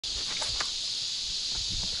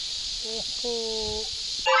오호.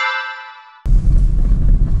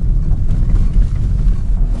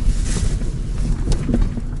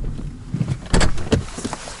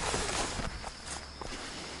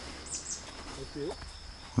 어때요?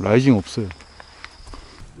 라이징 없어요.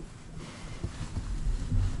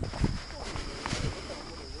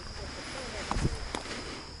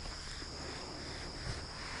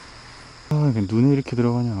 아, 눈에 이렇게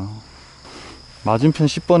들어가냐. 맞은편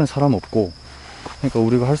 10번에 사람 없고, 그러니까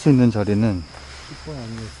우리가 할 수 있는 자리는 10번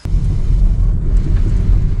아니에요.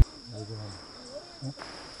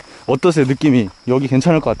 어떠세요, 느낌이? 여기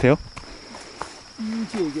괜찮을 것 같아요?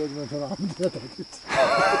 이렇게 얘기하지만 저는 아무 데나 다 있겠지.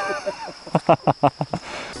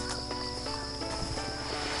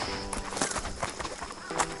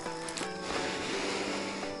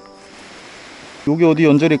 여기 어디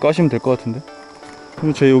연저리 까시면 될 것 같은데?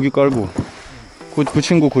 그럼 쟤 여기 깔고, 그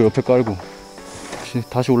친구 그 옆에 깔고,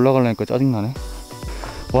 다시 올라가려니까 짜증나네.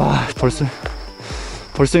 와, 벌써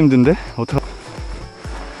힘든데? 어떡하...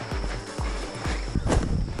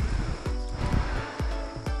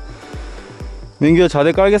 민규야,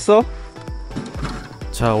 자대 깔겠어?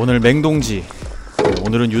 자, 오늘 맹동지.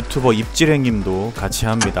 오늘은 유튜버 입질행님도 같이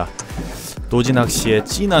합니다. 노지낚시의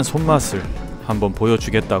진한 손맛을 한번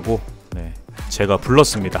보여주겠다고 제가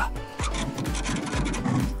불렀습니다.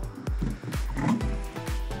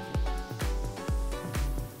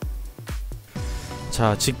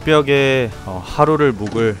 자, 직벽에 하루를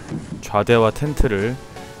묵을 좌대와 텐트를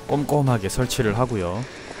꼼꼼하게 설치를 하고요.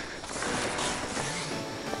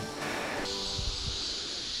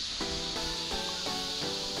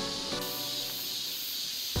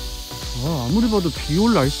 아무리 봐도 비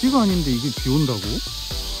올 날씨가 아닌데 이게 비 온다고?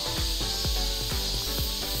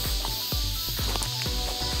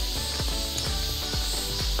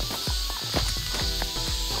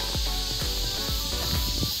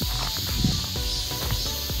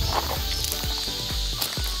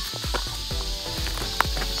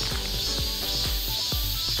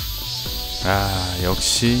 아,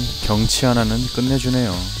 역시 경치 하나는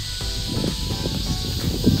끝내주네요.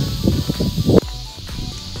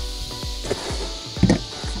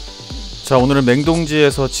 자, 오늘은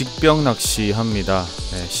맹동지에서 직벽 낚시 합니다.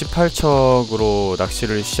 18척으로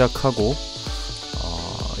낚시를 시작하고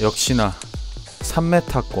역시나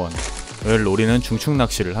 3m권을 노리는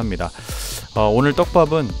중층낚시를 합니다. 오늘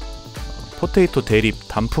떡밥은 포테이토 대립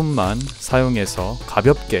단품만 사용해서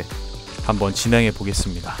가볍게 한번 진행해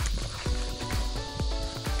보겠습니다.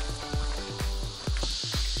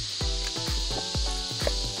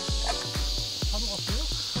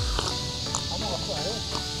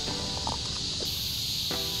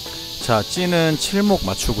 자, 찌는 7목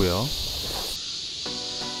맞추고요.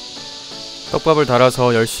 떡밥을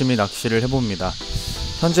달아서 열심히 낚시를 해봅니다.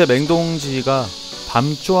 현재 맹동지가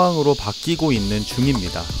밤조항으로 바뀌고 있는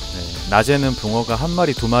중입니다. 낮에는 붕어가 한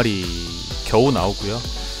마리, 두 마리 겨우 나오고요.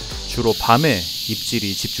 주로 밤에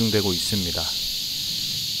입질이 집중되고 있습니다.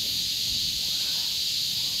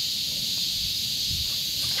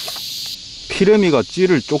 피레미가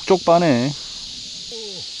찌를 쪽쪽 빠네.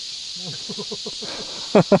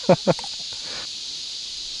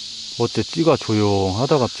 어째 찌가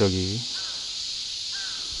조용하다 갑자기.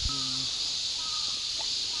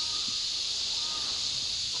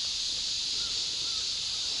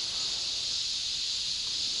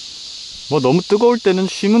 뭐 너무 뜨거울 때는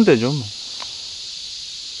쉬면 되죠 뭐.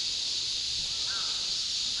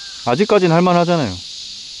 아직까지는 할만하잖아요.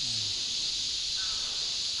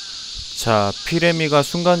 자, 피레미가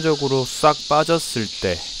순간적으로 싹 빠졌을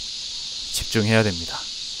때 집중해야 됩니다.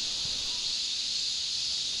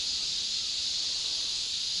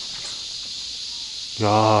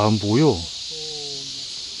 야, 뭐요?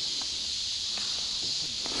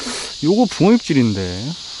 요거 붕어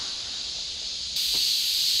입질인데.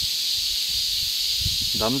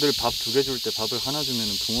 남들 밥 2개 줄 때 밥을 하나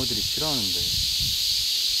주면은 붕어들이 싫어하는데.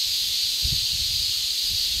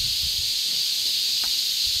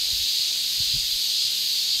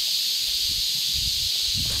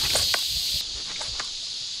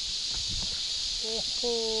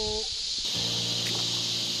 오호.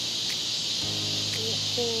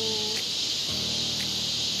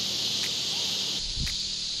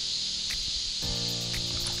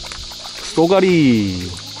 쏘가리.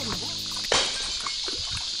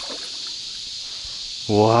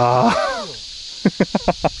 와.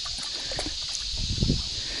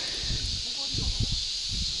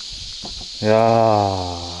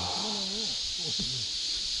 야.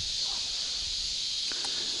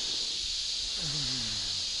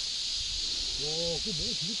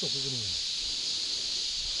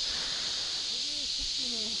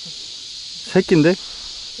 새끼인데?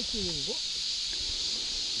 새끼 이거?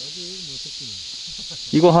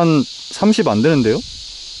 이거 한 30 안 되는데요? 한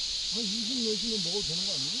 20 내시면 먹어도 되는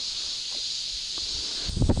거 아니에요?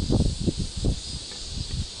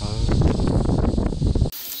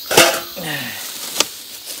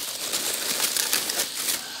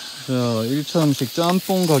 자, 1차 음식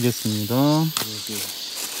짬뽕 가겠습니다.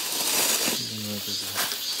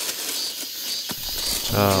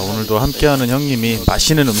 자, 오늘도 함께하는 형님이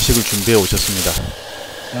맛있는 음식을 준비해 오셨습니다.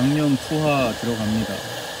 양념 푸하 들어갑니다.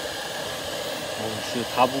 진짜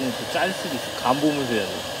다 보면 또 짤 수도 있어. 간 보면서 해야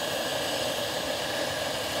돼.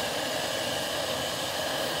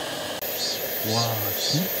 와,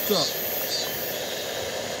 진짜.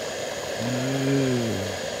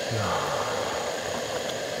 야.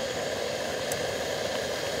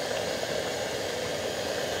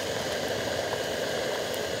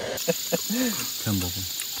 그냥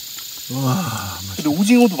먹어. 와, 맛있다. 근데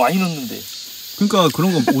오징어도 많이 넣는데. 그러니까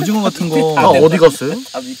그런 거 오징어 같은 거. 아, 어디 갔어요?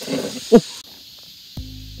 아, 밑에.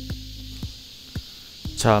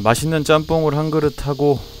 자, 맛있는 짬뽕을 한 그릇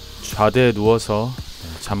하고 좌대에 누워서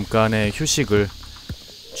잠깐의 휴식을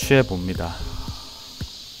취해 봅니다.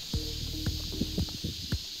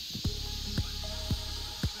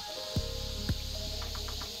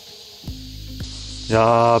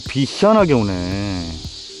 야, 비 희한하게 오네.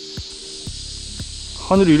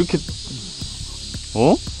 하늘이 이렇게,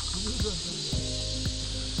 어?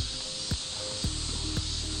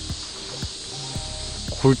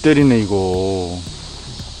 골 때리네 이거.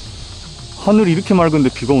 하늘이 이렇게 맑은데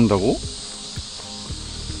비가 온다고?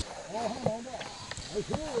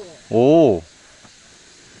 오,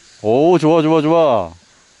 오, 좋아 좋아 좋아.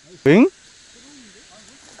 엥?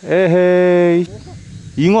 에헤이,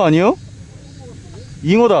 잉어 아니요?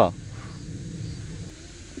 잉어다.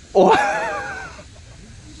 오.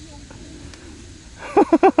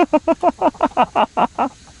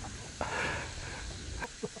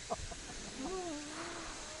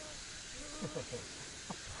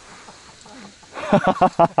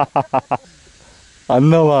 안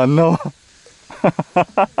나와 안 나와.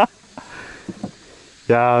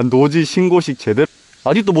 야, 노지 신고식 제대로.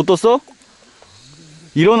 아직도 못 떴어?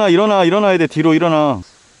 일어나 일어나 일어나야 돼. 뒤로 일어나.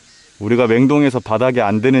 우리가 맹동에서 바닥에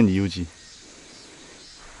안 되는 이유지.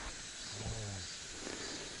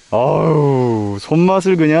 아유,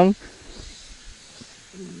 손맛을 그냥.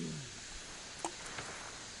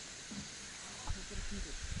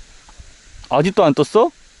 아직도 안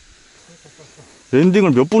떴어?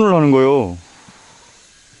 랜딩을 몇 분을 하는 거요?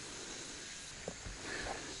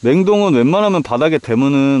 맹동은 웬만하면 바닥에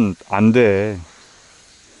대면은 안 돼.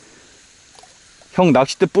 형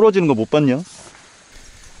낚싯대 부러지는 거 못 봤냐?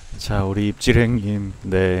 자, 우리 입질행님,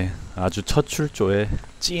 네, 아주 첫 출조에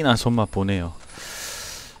찐한 손맛 보네요.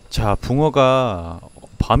 자, 붕어가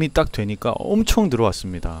밤이 딱 되니까 엄청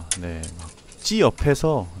들어왔습니다. 네, 찌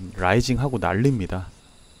옆에서 라이징하고 난립니다.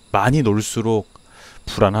 많이 놀수록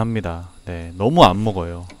불안합니다. 네, 너무 안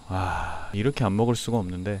먹어요. 아, 이렇게 안 먹을 수가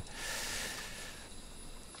없는데.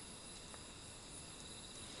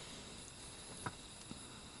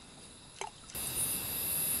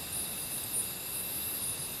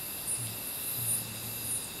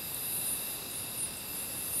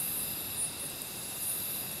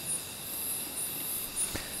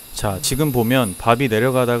 자, 지금 보면 밥이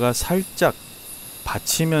내려가다가 살짝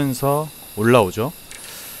받치면서 올라오죠.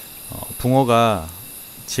 붕어가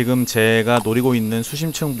지금 제가 노리고 있는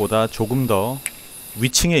수심층보다 조금 더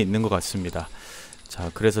위층에 있는 것 같습니다.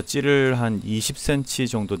 자, 그래서 찌를 한 20cm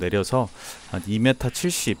정도 내려서 한 2m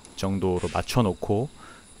 70 정도로 맞춰 놓고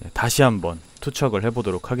다시 한번 투척을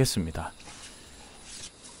해보도록 하겠습니다.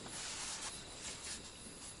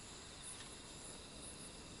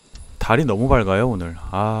 달이 너무 밝아요 오늘.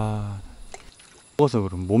 아, 먹어서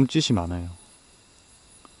그럼 몸짓이 많아요.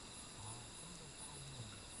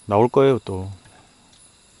 나올 거예요 또.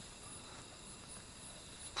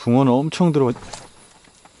 붕어는 엄청 들어와.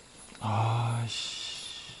 아씨.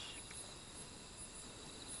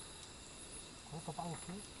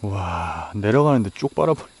 와, 내려가는데 쭉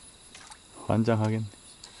빨아버려. 환장하겠네.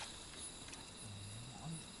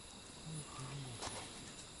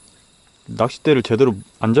 낚싯대를 제대로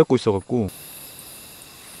안 잡고 있어갖고.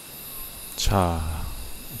 자,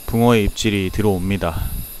 붕어의 입질이 들어옵니다.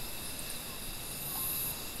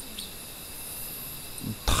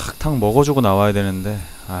 탁탁 먹어주고 나와야 되는데.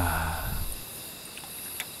 아.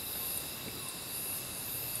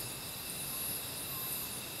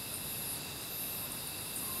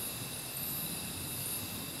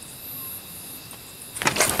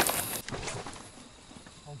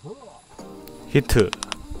 히트.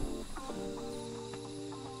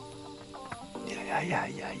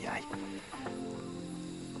 야야야야야.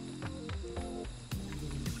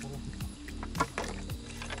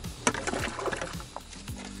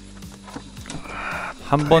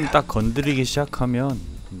 한번 딱 건드리기 시작하면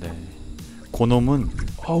네, 그놈은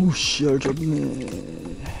아우 씨알 잡네.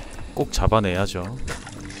 꼭 잡아내야죠.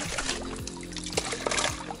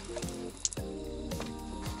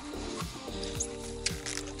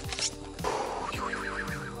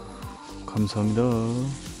 감사합니다.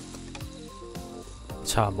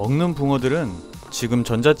 자, 먹는 붕어들은 지금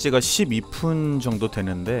전자찌가 12분 정도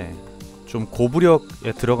되는데 좀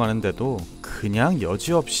고부력에 들어가는데도 그냥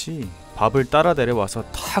여지없이 밥을 따라 내려와서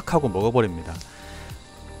탁 하고 먹어버립니다.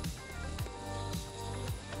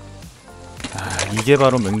 이게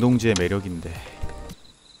바로 맹동지의 매력인데.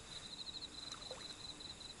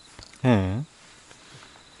 예.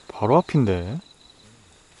 바로 앞인데.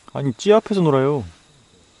 아니 찌 앞에서 놀아요.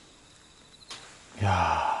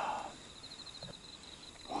 야,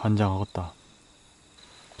 환장하겠다.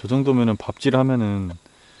 저 정도면은 밥질 하면은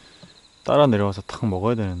따라 내려와서 탁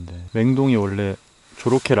먹어야 되는데 맹동이 원래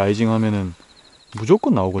저렇게 라이징 하면은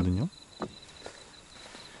무조건 나오거든요.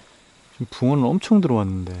 지금 붕어는 엄청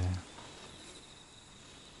들어왔는데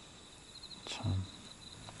참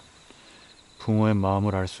붕어의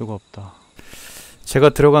마음을 알 수가 없다. 제가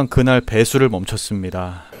들어간 그날 배수를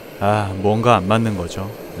멈췄습니다. 뭔가 안 맞는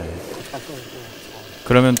거죠. 네.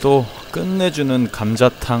 그러면 또 끝내주는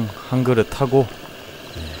감자탕 한 그릇 하고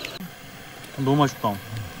너무 맛있다.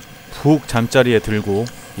 푹 잠자리에 들고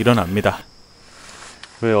일어납니다.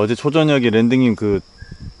 왜 어제 초저녁에 랜딩님 그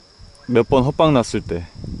몇 번 헛방 났을 때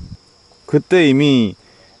그때 이미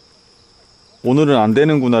오늘은 안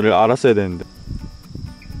되는구나를 알았어야 되는데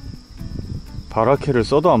바라케를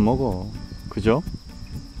써도 안 먹어. 그죠?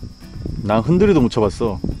 난 흔들이도 못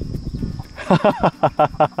쳐봤어.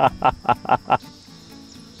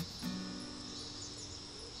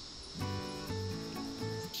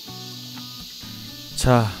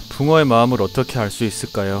 자, 붕어의 마음을 어떻게 알 수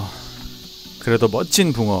있을까요? 그래도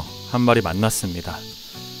멋진 붕어 한 마리 만났습니다.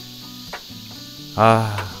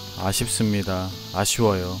 아쉽습니다.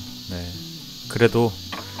 아쉬워요. 네. 그래도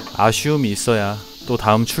아쉬움이 있어야 또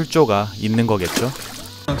다음 출조가 있는 거겠죠?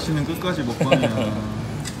 낚시는 끝까지 먹방이야.